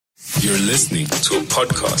You're listening to a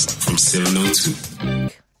podcast from 702.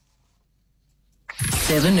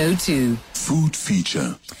 702. Food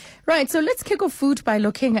feature. Right, so let's kick off food by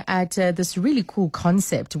looking at this really cool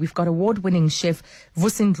concept. We've got award-winning chef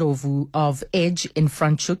Vusi Ndlovu of Edge in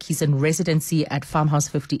Franschhoek. He's in residency at Farmhouse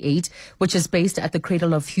 58, which is based at the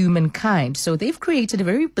Cradle of Humankind. So they've created a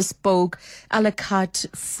very bespoke a la carte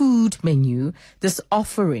food menu, this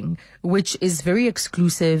offering, which is very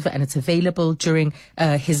exclusive and it's available during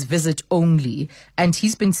his visit only. And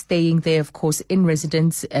he's been staying there, of course, in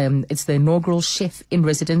residence. It's the inaugural chef in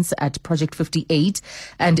residence at Project 58.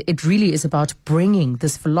 And it really is about bringing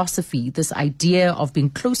this philosophy, this idea of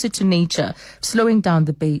being closer to nature, slowing down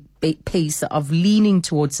the pace of leaning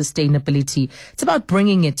towards sustainability. It's about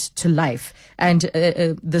bringing it to life. And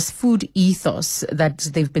this food ethos that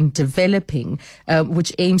they've been developing,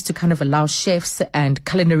 which aims to kind of allow chefs and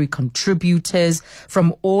culinary contributors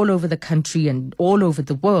from all over the country and all over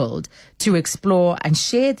the world to explore and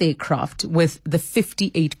share their craft with the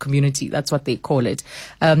 58 community. That's what they call it.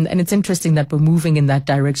 And it's interesting that we're moving in that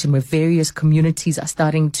direction where various communities are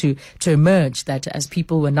starting to emerge, that as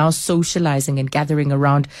people were now socializing and gathering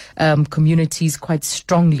around communities quite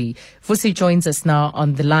strongly. Vusi joins us now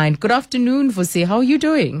on the line. Good afternoon, Vusi. How are you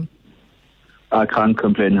doing? I can't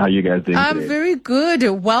complain. How are you guys doing I'm today? very good.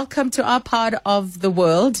 Welcome to our part of the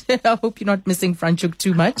world. I hope you're not missing Franschhoek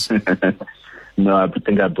too much. No, I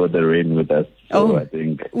think I brought the rain with us. So I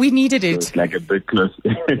think we needed it. It's like a bit close.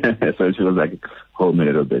 So it feels like home a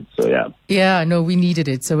little bit. So yeah. Yeah, no, we needed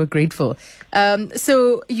it. So we're grateful.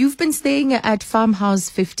 So you've been staying at Farmhouse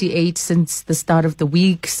 58 since the start of the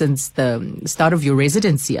week, since the start of your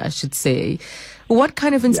residency, I should say. What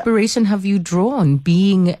kind of inspiration have you drawn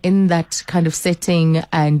being in that kind of setting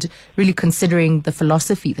and really considering the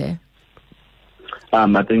philosophy there?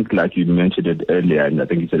 I think like you mentioned it earlier, and I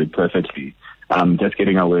think you said it perfectly. Just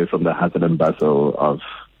getting away from the hustle and bustle of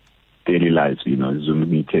daily life, Zoom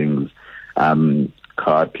meetings,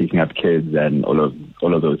 picking up kids, and all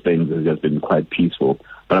of those things has just been quite peaceful.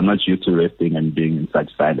 But I'm not used to resting and being in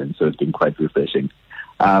such silence, so it's been quite refreshing.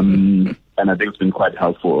 And I think it's been quite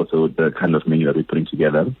helpful also the kind of menu that we're putting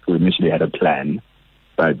together. We initially had a plan,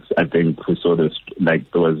 but I think we saw this, like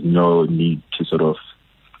there was no need to sort of,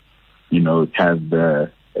 have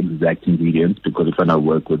the exact ingredients because we're trying to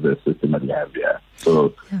work with the system that we have here.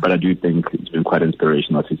 So, but I do think it's been quite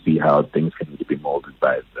inspirational to see how things can be molded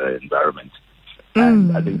by the environment.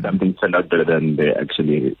 And I think something turned out better than they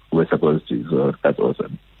actually were supposed to, so that's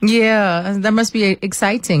awesome. Yeah, that must be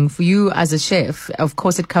exciting for you as a chef. Of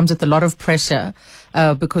course, it comes with a lot of pressure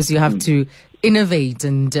because you have to innovate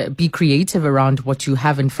and be creative around what you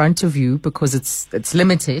have in front of you because it's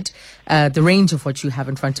limited. The range of what you have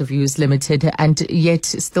in front of you is limited, and yet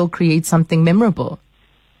still create something memorable.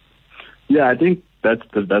 Yeah, I think that's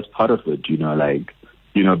part of it.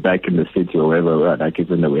 Back in the city or wherever, like if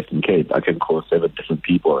in the Western Cape, I can call 7 different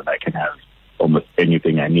people and I can have almost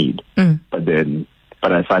anything I need.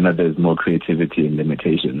 But I find that there's more creativity and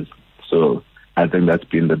limitations. So I think that's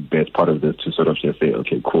been the best part of this, to sort of just say,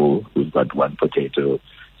 okay, cool, we've got 1 potato,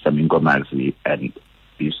 some ingomazi, and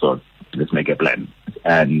these sort, let's make a plan.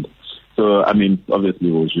 And so, I mean,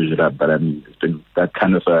 obviously we'll use it up, but it's been that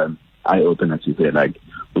kind of eye-opener to say, like,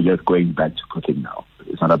 we're just going back to cooking now.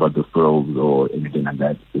 It's not about the frogs or anything like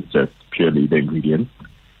that. It's just purely the ingredients,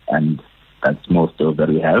 and that's most of that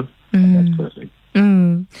we have, and that's perfect.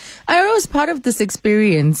 I know as part of this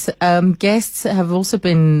experience, guests have also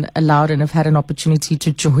been allowed and have had an opportunity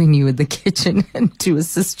to join you in the kitchen and to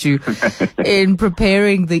assist you in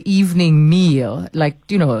preparing the evening meal, like,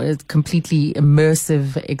 a completely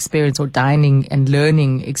immersive experience or dining and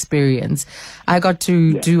learning experience. I got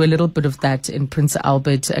to do a little bit of that in Prince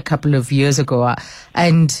Albert a couple of years ago.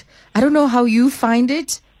 And I don't know how you find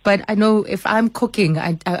it, but I know if I'm cooking,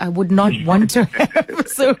 I would not want to have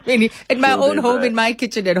so many in my own home, in my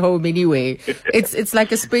kitchen at home anyway. It's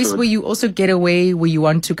like a space where you also get away, where you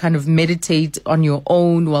want to kind of meditate on your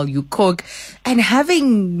own while you cook, and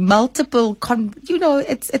having multiple,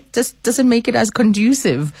 it just doesn't make it as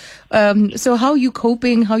conducive. So how are you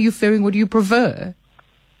coping? How are you faring? What do you prefer?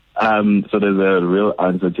 So there's a real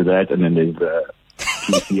answer to that, and then there's a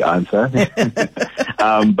PC answer.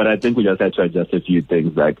 But I think we just had to adjust a few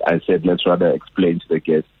things. Like I said, let's rather explain to the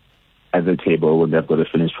guests at the table when they've got a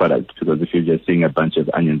finished product, because if you're just seeing a bunch of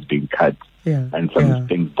onions being cut and some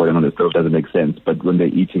things boiling on the stove, doesn't make sense. But when they're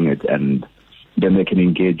eating it, and then they can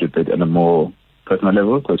engage with it on a more personal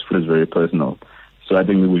level, because food is very personal. So I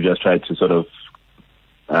think we just tried to sort of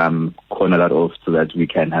corner that off so that we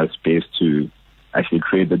can have space to actually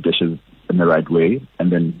create the dishes in the right way,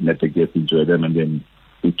 and then let the guests enjoy them, and then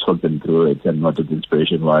we talked them through it and what the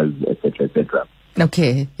inspiration was, etc., etc.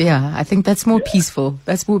 Okay, yeah, I think that's more peaceful.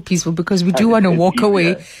 That's more peaceful because we do want to walk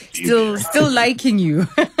away still liking you.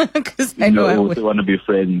 Because I know I would. Also want to be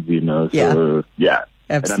friends, So yeah.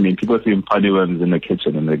 And I mean, people see funny ones in the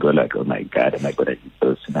kitchen and they go like, "Oh my God, am I going to eat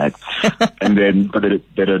those tonight?" And then, but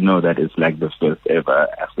they don't know that it's like the first ever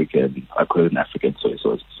African soy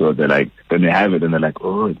sauce. So they're like, then they have it and they're like,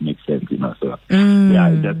 "Oh, it makes sense," So yeah,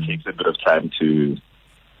 it just takes a bit of time to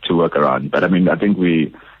work around. But I mean, I think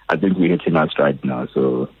we're hitting our stride now.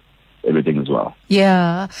 So everything is well.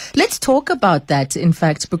 Yeah. Let's talk about that, in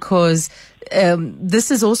fact, because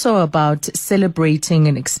this is also about celebrating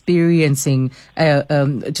and experiencing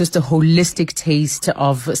just a holistic taste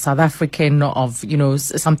of South African, of,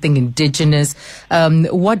 something indigenous.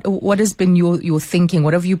 What has been your thinking?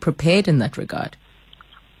 What have you prepared in that regard?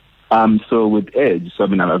 So with Edge,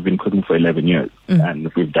 I've been cooking for 11 years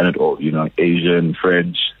and we've done it all, Asian,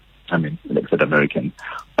 French, like I said, American.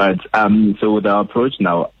 But so with our approach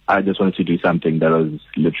now, I just wanted to do something that was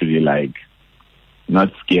literally like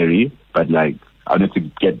not scary, but like I wanted to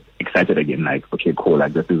get excited again. Like, okay, cool.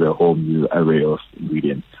 Like this is a whole new array of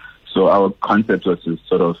ingredients. So our concept was to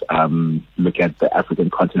sort of look at the African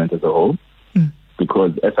continent as a whole,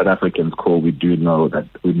 because as South Africans, we do know that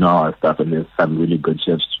we know our stuff, and there's some really good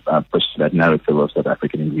chefs pushing that narrative of South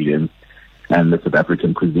African ingredients and the South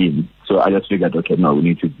African cuisine. So I just figured, okay, no, we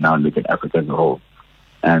need to now look at Africa as a whole.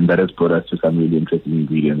 And that has brought us to some really interesting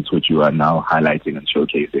ingredients, which you are now highlighting and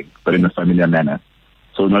showcasing, but in a familiar manner.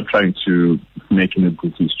 So we're not trying to make an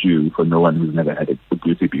Egusi stew for no one who's never had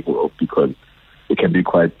Egusi before, because it can be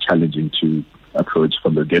quite challenging to approach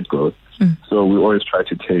from the get-go. So we always try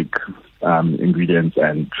to take ingredients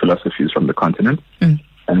and philosophies from the continent and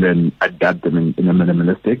then adapt them in a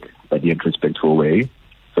minimalistic but yet respectful way,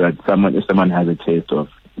 so that if someone has a taste of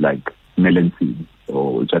like melon seeds,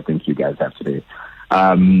 or which I think you guys have today,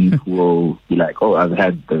 will be like, "Oh, I've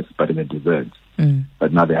had this, but in a dessert."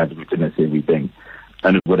 But now they have it in a savory thing.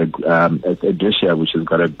 And we've got a dish here which has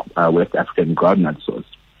got a West African groundnut sauce.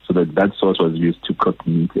 So that sauce was used to cook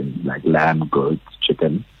meat in like lamb, goat,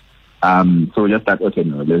 chicken. So we just thought, okay,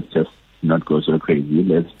 no, let's just not go so crazy.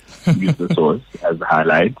 Let's use the sauce as a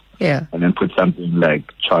highlight. Yeah. And then put something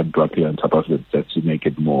like charred broccoli on top of it just to make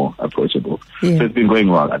it more approachable. Yeah. So it's been going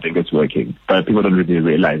well. I think it's working. But people don't really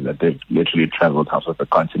realize that they've literally traveled half of the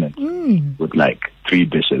continent with like 3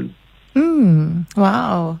 dishes.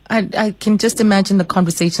 Wow. I can just imagine the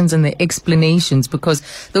conversations and the explanations, because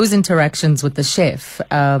those interactions with the chef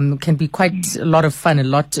can be quite a lot of fun,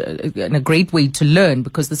 and a great way to learn,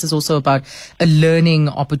 because this is also about a learning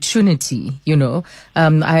opportunity,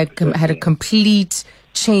 I had a complete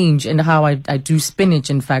change in how I do spinach,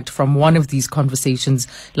 in fact, from one of these conversations,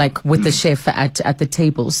 like with the chef at the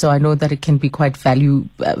table. So I know that it can be quite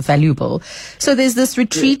valuable. So there's this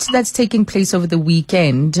retreat that's taking place over the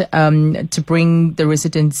weekend to bring the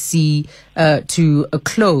residency to a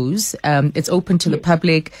close. It's open to the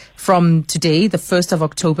public from today, the 1st of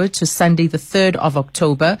October, to Sunday, the 3rd of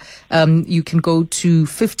October. You can go to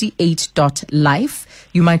 58.life.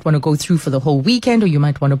 You might want to go through for the whole weekend, or you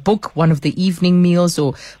might want to book one of the evening meals,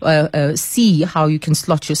 or see how you can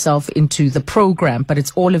slot yourself into the program. But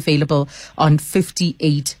it's all available on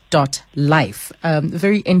 58.life.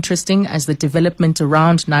 Very interesting as the development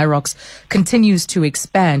around Nyrox continues to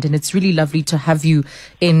expand. And it's really lovely to have you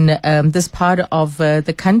in this part of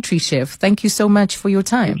the country, Chef. Thank you so much for your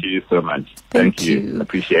time. Thank you so much. Thank you.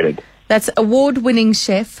 Appreciate it. That's award-winning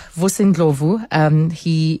chef Vusi Ndlovu.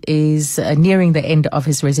 He is nearing the end of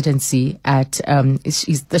his residency at,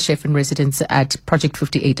 he's the chef in residence at Project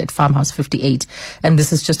 58, at Farmhouse 58. And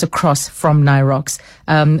this is just across from Nyrox.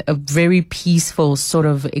 A very peaceful sort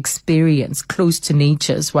of experience, close to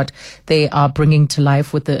nature is what they are bringing to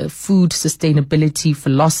life, with the food sustainability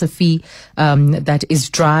philosophy that is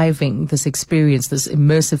driving this experience, this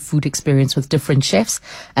immersive food experience with different chefs.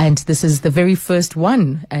 And this is the very first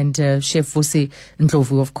one. And Chef Vusi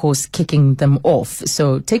Ndlovu, of course, kicking them off.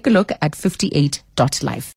 So take a look at 58.life.